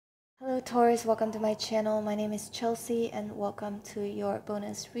Hello Taurus, welcome to my channel. My name is Chelsea and welcome to your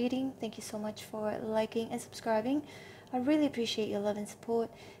bonus reading. Thank you so much for liking and subscribing. I really appreciate your love and support.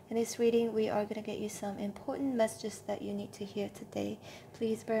 In this reading, we are going to get you some important messages that you need to hear today.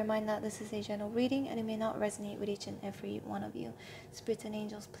 Please bear in mind that this is a general reading and it may not resonate with each and every one of you. Spirits and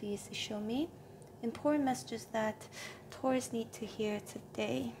angels, please show me important messages that Taurus need to hear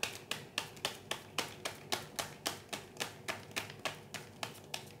today.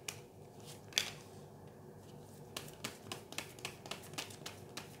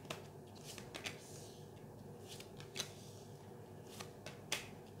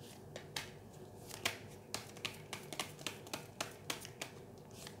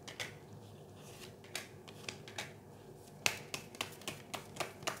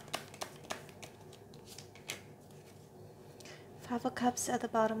 Five of Cups at the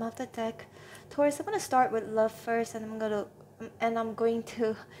bottom of the deck. Taurus, I'm going to start with love first, and I'm going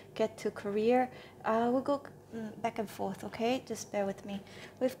to get to career. We'll go back and forth, okay? Just bear with me.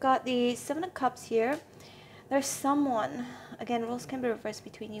 We've got the Seven of Cups here. There's someone, again, roles can be reversed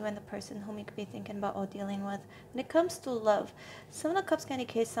between you and the person whom you could be thinking about or dealing with. When it comes to love, Seven of Cups can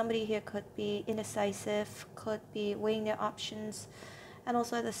indicate somebody here could be indecisive, could be weighing their options, and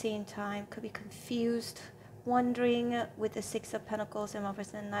also at the same time could be confused, wondering with the Six of Pentacles and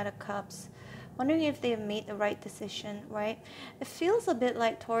reverse and Knight of Cups, wondering if they have made the right decision, right? It feels a bit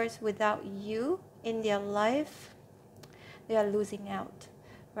like Taurus, without you in their life, they are losing out,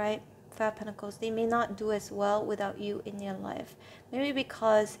 right? Five of Pentacles, they may not do as well without you in their life. Maybe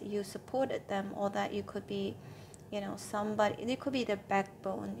because you supported them, or that you could be, somebody, it could be their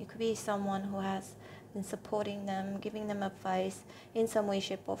backbone. You could be someone who has been supporting them, giving them advice in some way,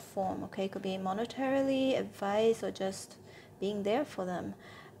 shape, or form. Okay, it could be monetarily, advice, or just being there for them.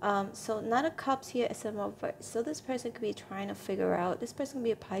 So Nine of Cups here is a reverse. So this person could be trying to figure out. This person could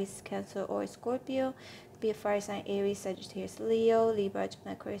be a Pisces, Cancer, or a Scorpio. Could be a fire sign, Aries, Sagittarius, Leo, Libra,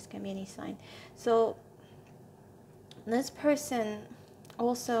 Gemini, Aquarius. Can be any sign. So this person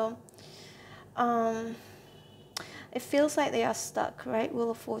also, it feels like they are stuck, right?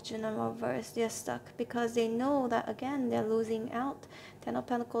 Wheel of Fortune in reverse. They're stuck because they know that, again, they're losing out. Ten of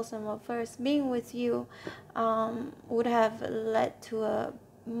Pentacles in reverse. Being with you would have led to a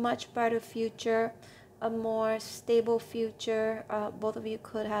much brighter future, a more stable future. Both of you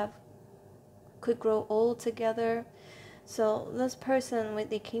could grow old together. So this person with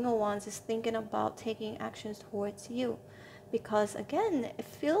the King of Wands is thinking about taking actions towards you, because again, it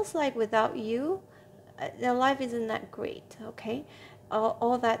feels like without you, their life isn't that great, okay?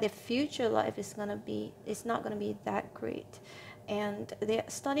 All that their future life is not going to be that great, and they're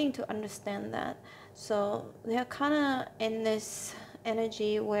starting to understand that. So they're kind of in this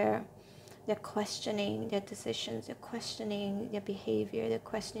energy where they're questioning their decisions, they're questioning their behavior, they're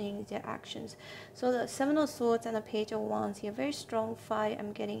questioning their actions. So the Seven of Swords and the Page of Wands here, very strong fire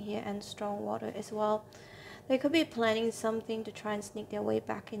I'm getting here, and strong water as well. They could be planning something to try and sneak their way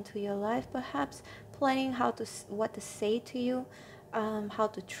back into your life, perhaps planning what to say to you, how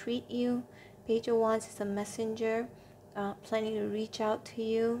to treat you. Page of Wands is a messenger, planning to reach out to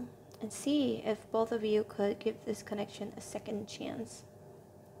you and see if both of you could give this connection a second chance.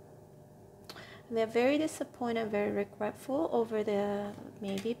 They're very disappointed, very regretful over their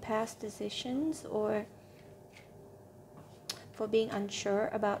maybe past decisions, or for being unsure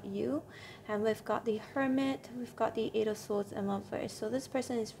about you. And we've got the Hermit, we've got the Eight of Swords in reverse. So this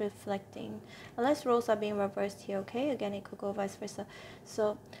person is reflecting, unless roles are being reversed here, okay? Again, it could go vice versa.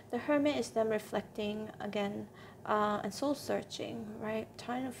 So the Hermit is them reflecting again, and soul searching, right?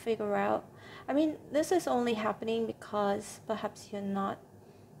 Trying to figure out, I mean, this is only happening because perhaps you're not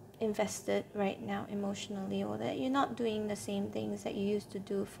invested right now emotionally, or that you're not doing the same things that you used to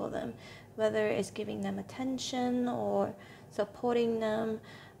do for them, whether it's giving them attention or supporting them,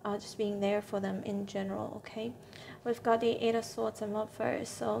 just being there for them in general, okay? We've got the Eight of Swords in reverse.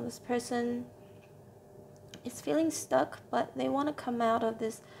 So this person is feeling stuck, but they want to come out of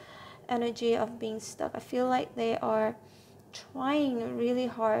this energy of being stuck. I feel like they are trying really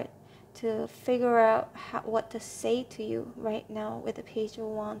hard to figure out what to say to you right now with the Page of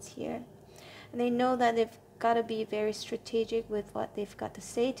Wands here. And they know that they've got to be very strategic with what they've got to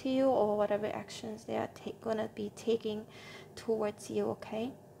say to you, or whatever actions they are going to be taking towards you,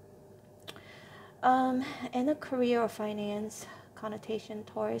 okay? In a career or finance connotation,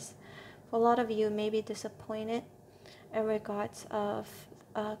 Taurus, for a lot of you may be disappointed in regards of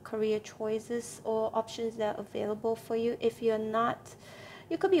career choices or options that are available for you. If you're not,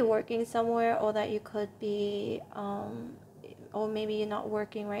 you could be working somewhere, or that you could be, or maybe you're not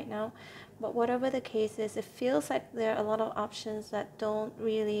working right now. But whatever the case is, it feels like there are a lot of options that don't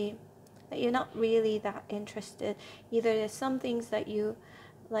really that you're not really that interested. Either there's some things that you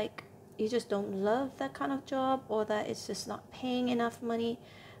like, you just don't love that kind of job, or that it's just not paying enough money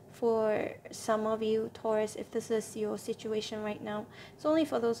for some of you, Taurus. If this is your situation right now, it's only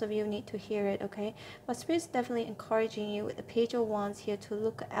for those of you who need to hear it, okay? But Spirit's definitely encouraging you with the Page of Wands here to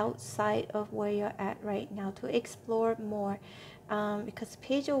look outside of where you're at right now, to explore more. Because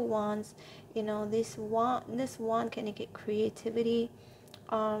Page of Wands, you know, this wand can indicate creativity,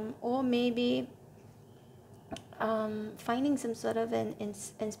 or maybe finding some sort of an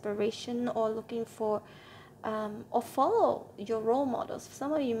inspiration, or looking for or follow your role models.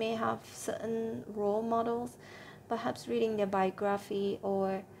 Some of you may have certain role models, perhaps reading their biography,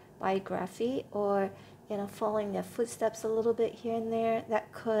 or you know, following their footsteps a little bit here and there.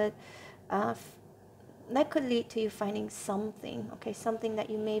 That could lead to you finding something, okay, something that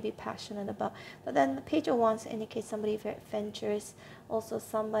you may be passionate about. But then the Page of Wands indicates somebody very adventurous, also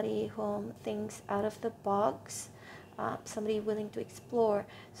somebody who thinks out of the box, somebody willing to explore.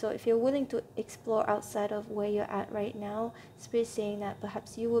 So if you're willing to explore outside of where you're at right now, Spirit is saying that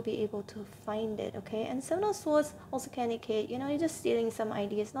perhaps you will be able to find it, okay? And Seven of Swords also can indicate, you know, you're just stealing some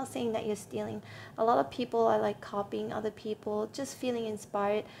ideas. Not saying that you're stealing. A lot of people are like copying other people, just feeling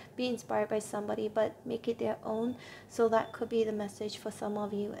inspired, be inspired by somebody, but make it their own. So that could be the message for some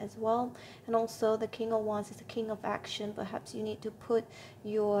of you as well. And also the King of Wands is the king of action. Perhaps you need to put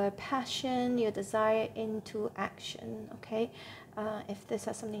your passion, your desire into action, okay? If this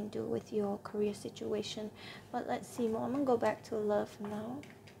has something to do with your career situation. But let's see more. I'm gonna go back to love now.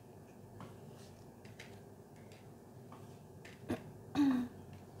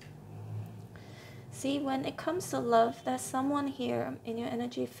 See, when it comes to love, there's someone here in your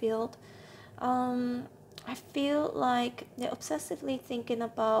energy field. I feel like they're obsessively thinking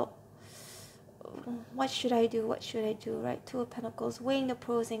about, what should I do, right? Two of Pentacles, weighing the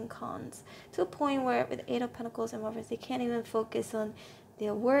pros and cons, to a point where with Eight of Pentacles and Lovers, they can't even focus on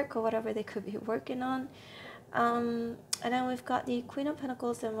their work or whatever they could be working on. And then we've got the Queen of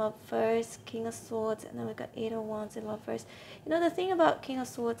Pentacles in Reverse, King of Swords, and then we've got Eight of Wands in Reverse. You know, the thing about King of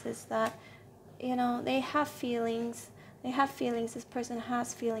Swords is that, you know, they have feelings. This person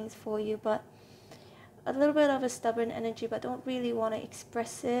has feelings for you, but a little bit of a stubborn energy, but don't really want to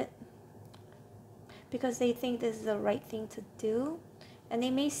express it, because they think this is the right thing to do, and they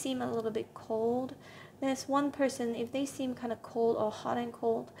may seem a little bit cold. There's one person, if they seem kind of cold or hot and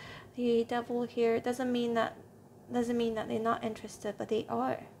cold, the Devil here doesn't mean that they're not interested, but they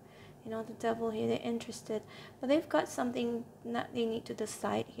are. You know, the Devil here, they're interested, but they've got something that they need to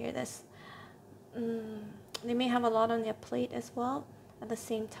decide here. They may have a lot on their plate as well at the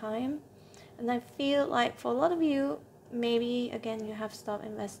same time. And I feel like for a lot of you, maybe again you have stopped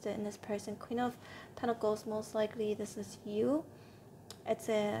invested in this person. Queen of Pentacles, most likely this is you. It's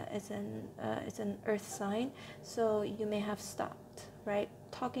an earth sign, so you may have stopped, right,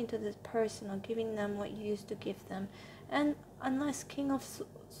 talking to this person or giving them what you used to give them. And unless King of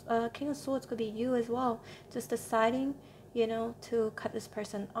Swords could be you as well, just deciding, you know, to cut this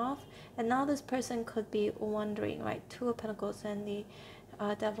person off. And now this person could be wondering, right, Two of Pentacles and the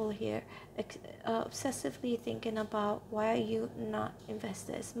Devil here, obsessively thinking about, why are you not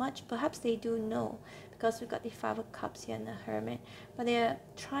invested as much? Perhaps they do know, because we've got the Five of Cups here and the Hermit, but they're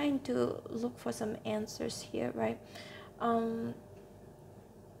trying to look for some answers here, right?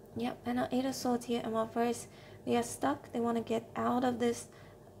 Yep, and Eight of Swords here in Reverse. They are stuck. They want to get out of this,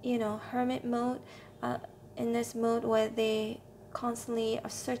 you know, hermit mode, in this mode where they constantly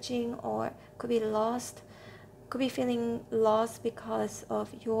are searching, or could be lost, could be feeling lost because of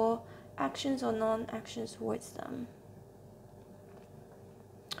your actions or non-actions towards them.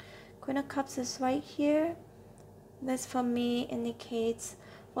 Queen of Cups is right here. This for me indicates,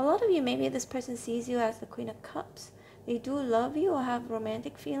 for a lot of you, maybe this person sees you as the Queen of Cups. They do love you or have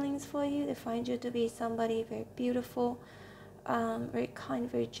romantic feelings for you. They find you to be somebody very beautiful, very kind,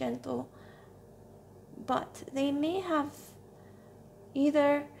 very gentle. But they may have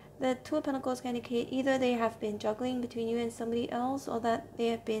either, the Two of Pentacles can indicate either they have been juggling between you and somebody else, or that they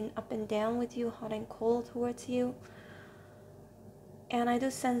have been up and down with you, hot and cold towards you. And I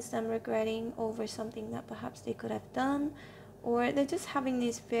do sense them regretting over something that perhaps they could have done, or they're just having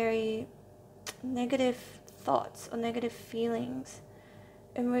these very negative thoughts or negative feelings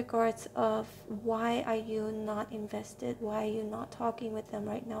in regards of, why are you not invested? Why are you not talking with them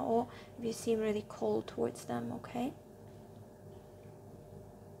right now? Or if you seem really cold towards them, okay?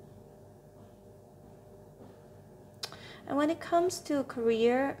 And when it comes to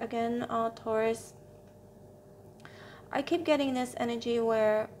career, again, Taurus, I keep getting this energy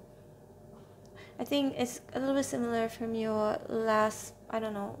where I think it's a little bit similar from your last I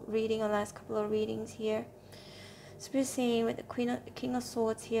don't know, reading or last couple of readings here. Spirit saying with the King of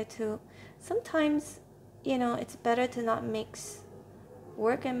Swords here too, sometimes, you know, it's better to not mix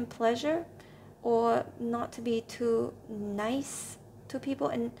work and pleasure, or not to be too nice to people,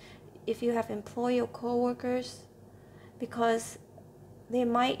 and if you have employee or co-workers, because they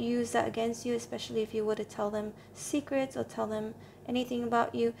might use that against you, especially if you were to tell them secrets or tell them anything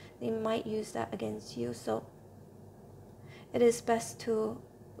about you. They might use that against you. So it is best to,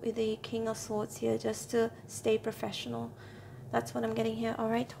 with the King of Swords here, just to stay professional. That's what I'm getting here. All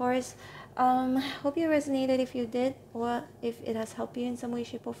right, Taurus. Hope you resonated. If you did, or if it has helped you in some way,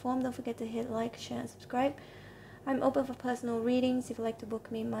 shape, or form, don't forget to hit like, share, and subscribe. I'm open for personal readings. If you'd like to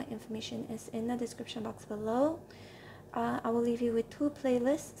book me, my information is in the description box below. I will leave you with 2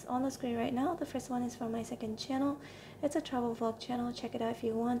 playlists on the screen right now. The first one is from my second channel. It's a travel vlog channel. Check it out if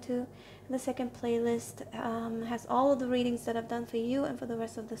you want to. And the second playlist has all of the readings that I've done for you and for the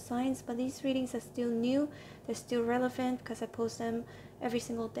rest of the signs. But these readings are still new. They're still relevant because I post them every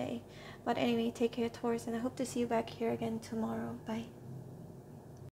single day. But anyway, take care, Taurus, and I hope to see you back here again tomorrow. Bye.